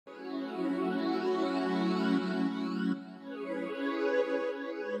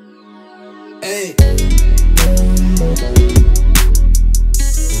Hey.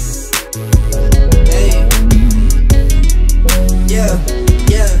 Hey. Yeah.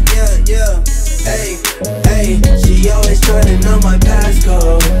 Hey. She always tryna know my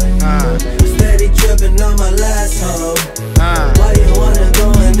passcode. Steady tripping on my last hoe. Why you wanna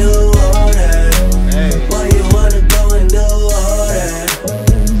go and do all that? Why you wanna go and do all that?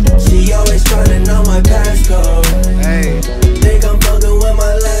 She always tryna know my passcode. Think I'm fucking with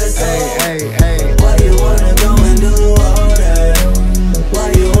my last hoe. Why you wanna go and do all that? Why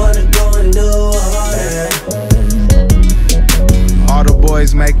you wanna go and do all that? All the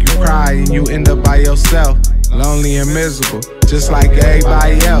boys make you cry and you end up by yourself, lonely and miserable, just like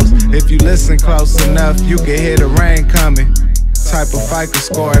everybody else. If you listen close enough, you can hear the rain coming. Type of FICO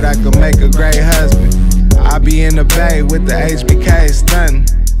score that could make a great husband. I be in the bay with the HBK stunting,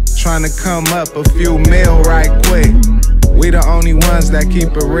 trying to come up a few mil right quick. We the only ones that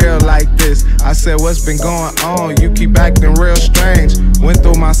keep it real like this. I said, what's been going on? You keep acting real strange. Went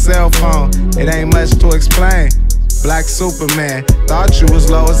through my cell phone, it ain't much to explain. Black Superman, thought you was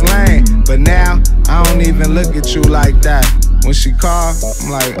Lois Lane, but now I don't even look at you like that. When she call,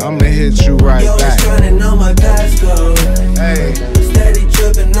 I'm like, I'ma hit you right back. You always tryna know my passcode. Steady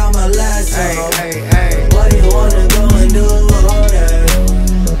tripping on my last hoe. Why you wanna go and do all that?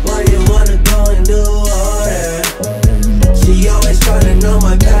 Why you wanna go and do all that? She always tryna know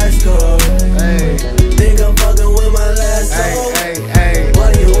my passcode. Think I'm fucking with my last hoe.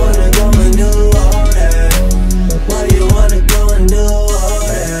 Why you wanna go and do all that? Why you wanna go and do all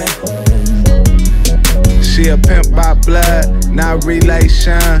that? She a pimp by blood, not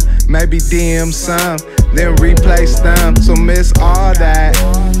relation. Maybe DM some, then replace them. So miss all that.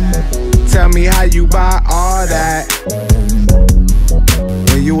 Tell me how you buy all that.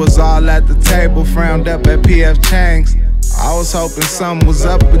 When you was all at the table, frowned up at PF Chang's, I was hoping something was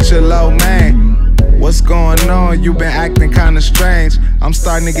up with your low man. What's going on? You been acting kinda strange. I'm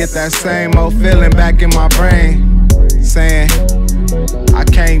starting to get that same old feeling back in my brain, saying I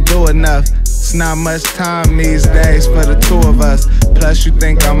can't do enough. It's not much time these days for the two of us. Plus you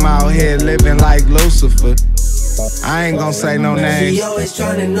think I'm out here living like Lucifer. I ain't gon' say no names. She always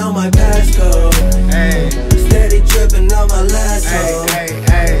tryna know my passcode. Steady tripping on my last hoe.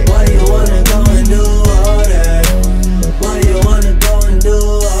 Why you wanna go and do all that? Why you wanna go and do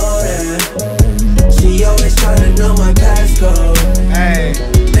all that? She always tryna know my passcode.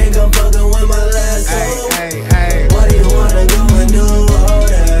 Think I'm fucking with my last hoe. Why you wanna go and do all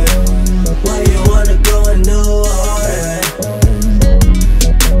that? Why you wanna go and do all that?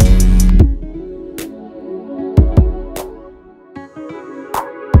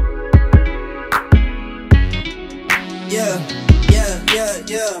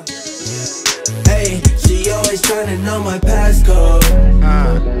 Yeah. Hey, she always tryna know my passcode.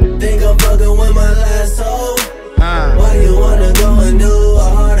 Think I'm fucking with my last hoe. Why you wanna go and do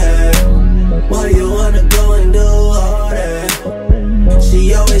all that? Why you wanna go and do all that?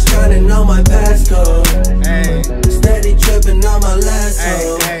 She always tryna know my passcode. Steady tripping on my last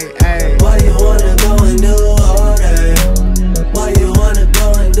hoe. Why you wanna go and do all that? Why you wanna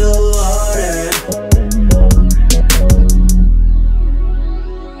go and do all that?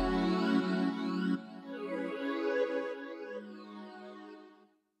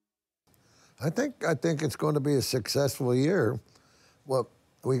 I think it's going to be a successful year. Well,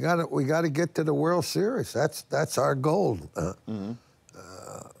 we got to get to the World Series. That's our goal. It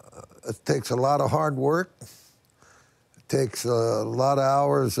takes a lot of hard work. It takes a lot of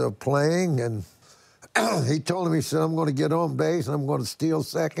hours of playing. And he told me, he said, I'm going to get on base, and I'm going to steal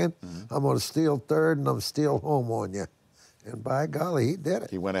second, I'm going to steal third, and I'm going to steal home on you. And by golly, he did it.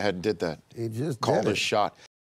 He went ahead and did that. He just called did his shot.